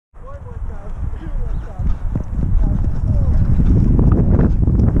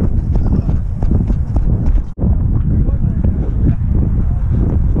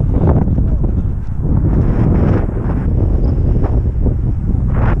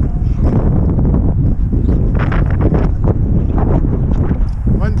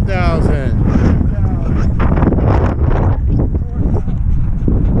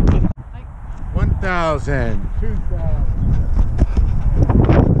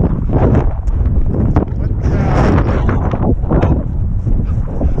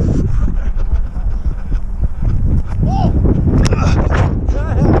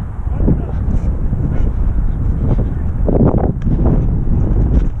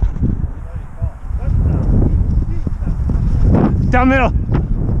Down middle.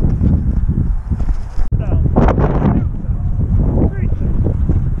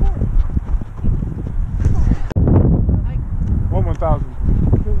 One 1,000.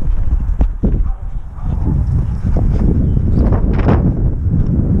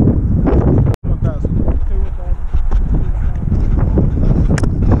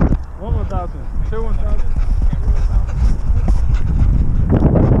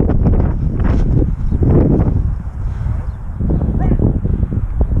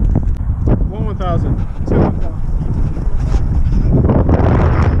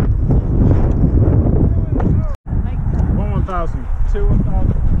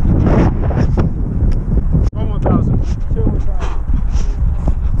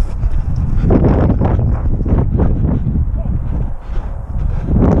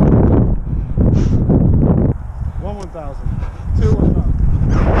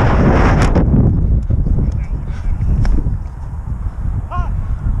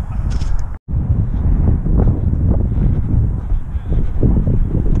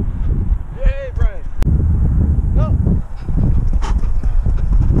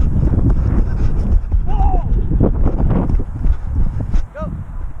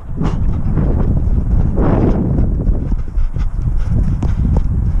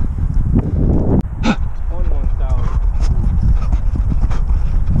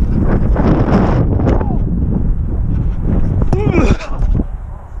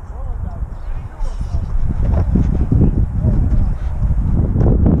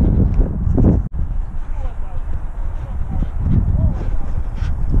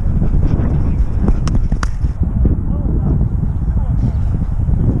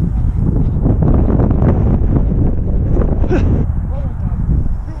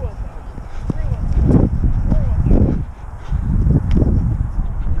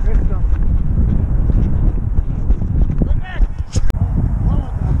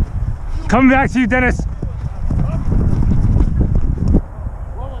 Coming back to you, Dennis.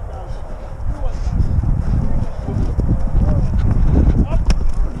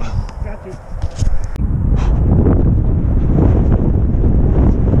 Got you.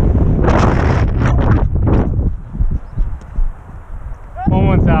 One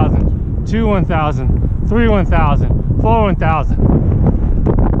 1,000, two 1,000, three 1,000, four 1,000.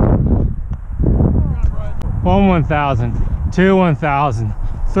 One 1,000, two 1,000,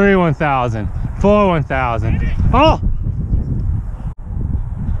 three 1,000, four 1,000. Oh!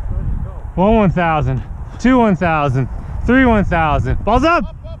 One 1,000, two 1,000, three 1,000. Balls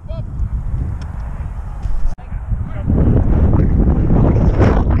up!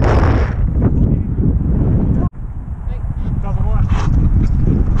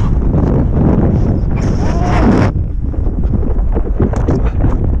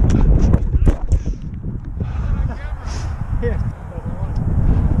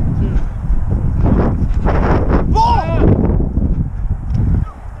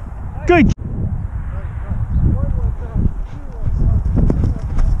 Good.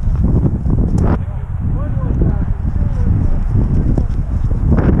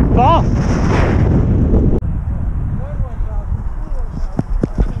 Ball.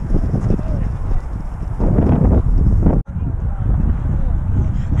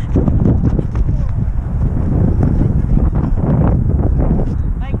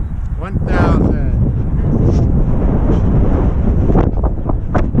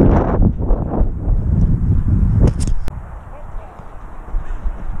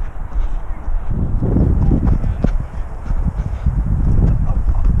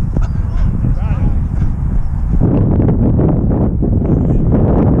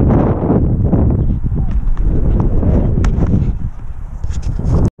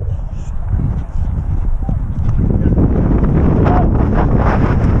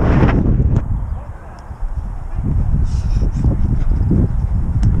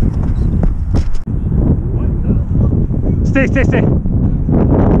 Stay, stay, stay. One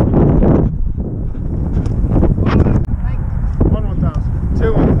 1,000,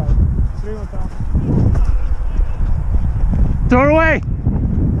 two 1,000, three 1,000. Throw it away.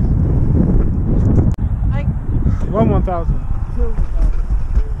 One 1,000, two 1,000.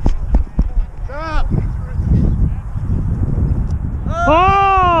 Stop!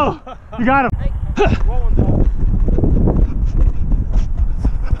 Oh! You got him. One 1,000.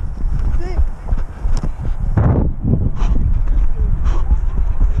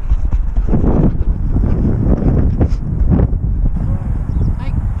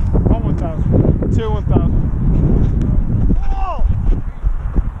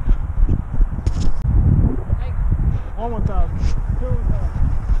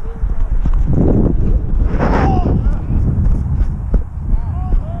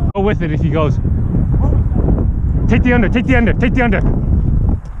 Go with it if he goes. Take the under, take the under, take the under.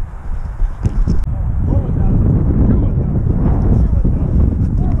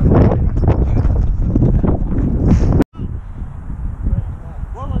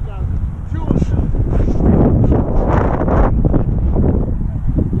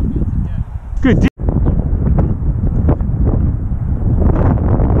 Good.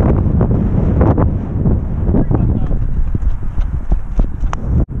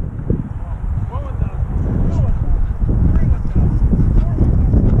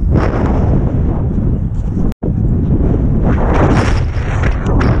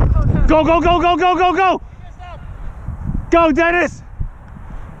 Go, go, go, go, go, go, go! Go, Dennis!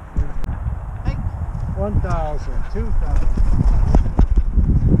 1,000, 2,000.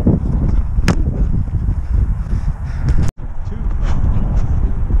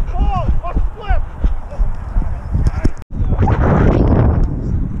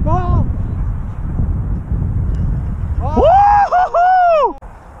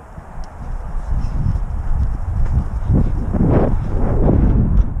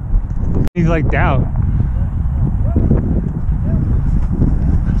 He's like down.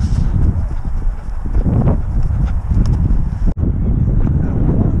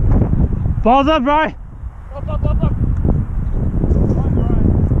 Ball's up, Ryan. Up, up, up, up.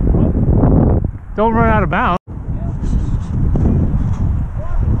 Don't run out of bounds.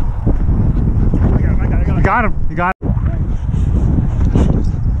 You got him. You got him.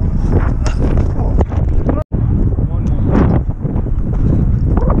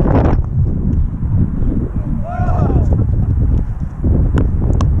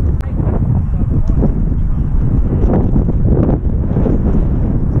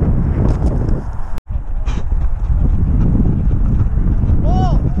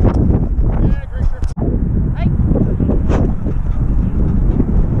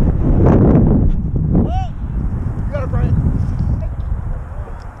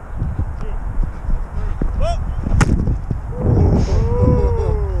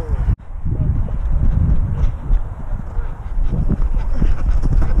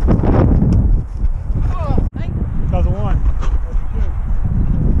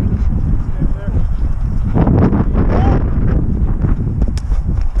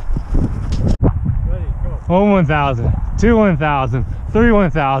 One 1,000, two 1,000, three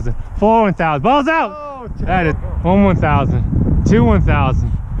 1,000, four 1,000. Ball's out. Oh, that is 1,000, two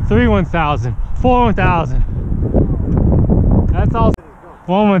 1,000, three 1,000, four 1,000. That's all.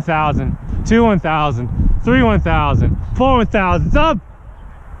 1,000, two 1,000, three 1,000, four 1,000. It's up.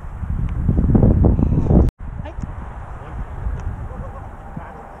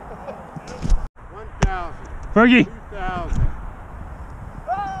 Fergie. 2,000.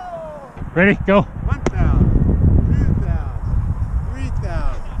 Ready? Go. 1,000, 2,000,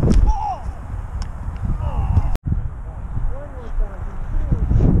 3,000.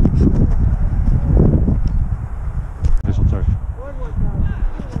 Official turf.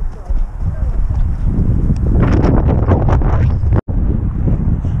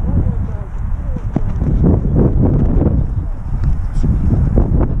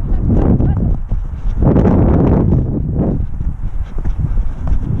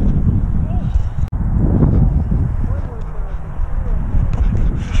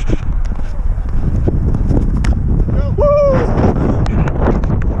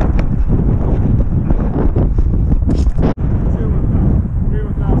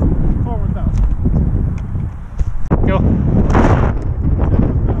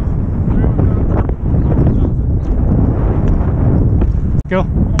 Go.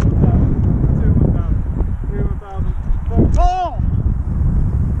 1,000. Oh!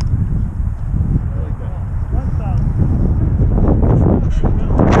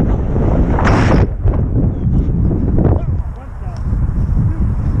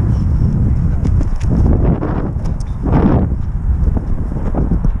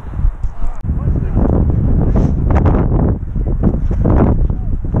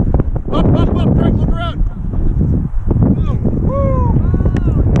 Up, up, up, Greg, look around.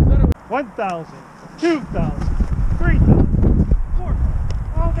 1,000, 2,000, 3,000, 4,000.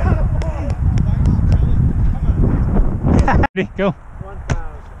 Oh, got it. Ready? Go. 1,000,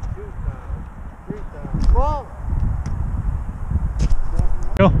 2,000, 3,000. Ball.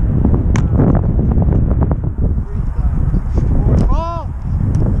 Go. 3,000. Ball.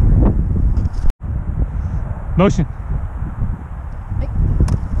 Motion. 1,000,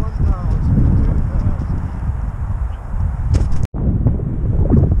 2,000.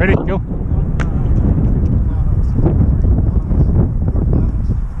 Ready? Go.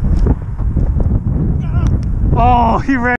 Oh, he ran.